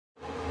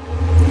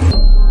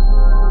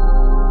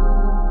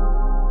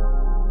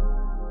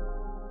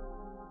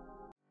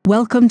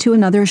Welcome to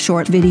another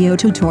short video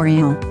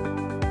tutorial.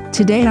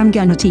 Today I'm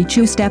gonna teach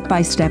you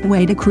step-by-step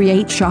way to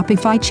create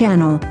Shopify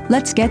channel.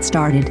 Let's get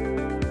started.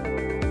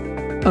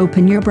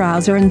 Open your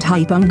browser and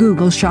type on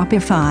Google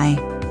Shopify.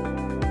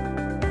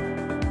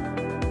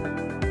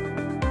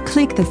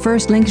 Click the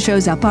first link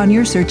shows up on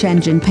your search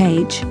engine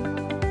page.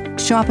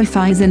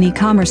 Shopify is an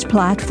e-commerce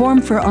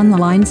platform for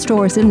online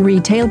stores and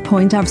retail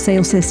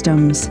point-of-sale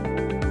systems.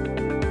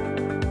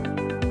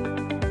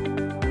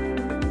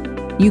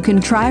 You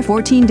can try a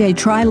 14-day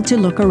trial to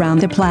look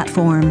around the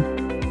platform.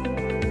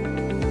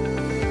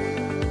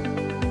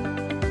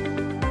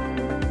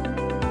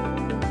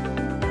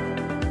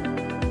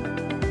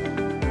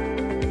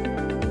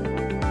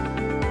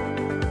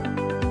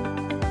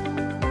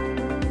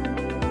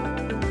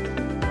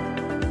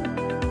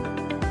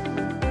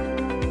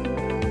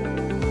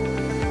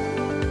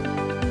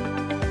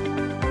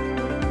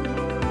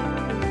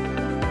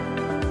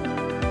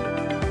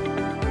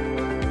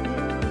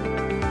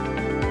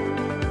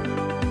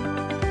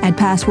 Add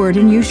password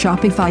and use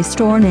Shopify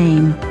store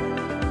name.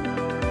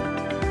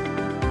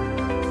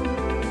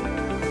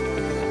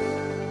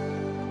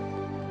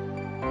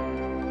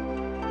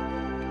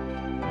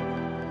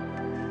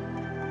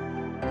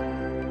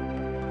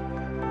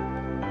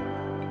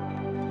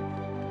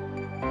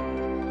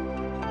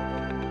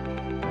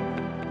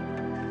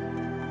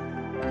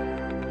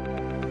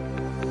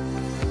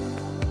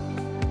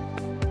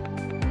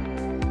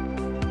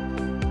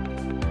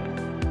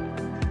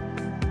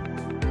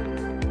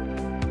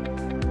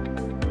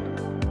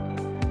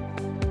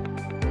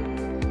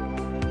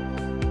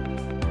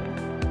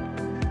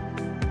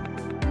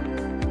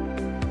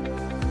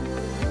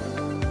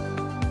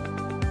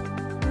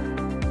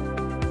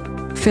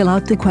 Fill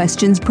out the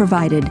questions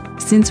provided.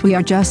 Since we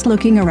are just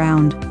looking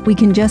around, we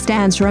can just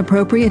answer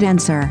appropriate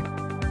answer.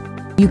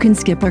 You can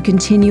skip or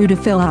continue to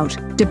fill out,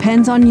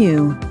 depends on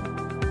you.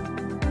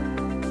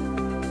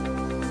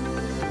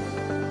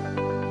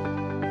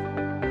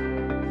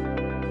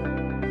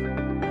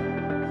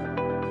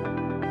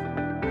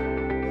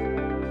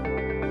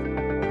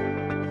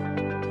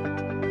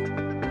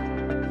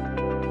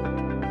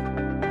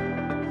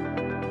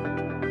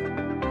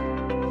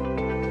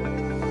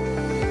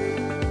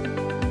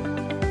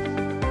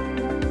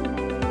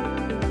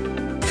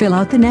 Fill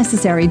out the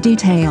necessary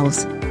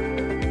details.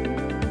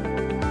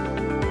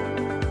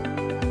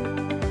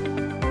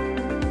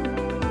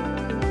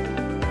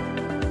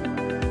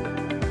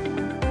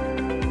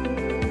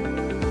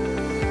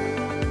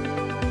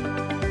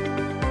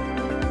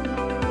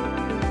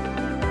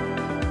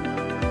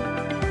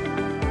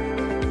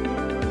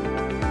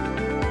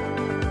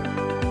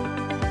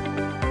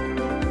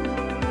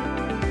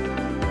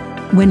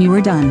 When you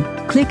are done,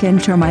 click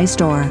Enter My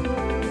Store.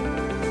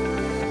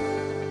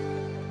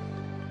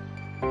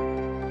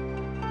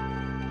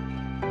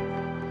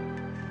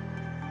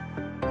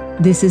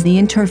 This is the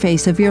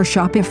interface of your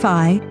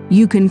Shopify.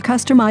 You can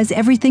customize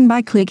everything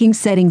by clicking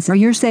Settings or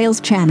your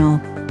sales channel.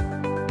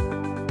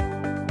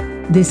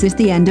 This is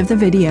the end of the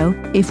video.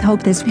 If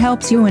hope this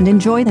helps you and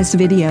enjoy this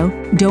video,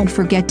 don't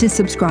forget to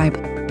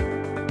subscribe.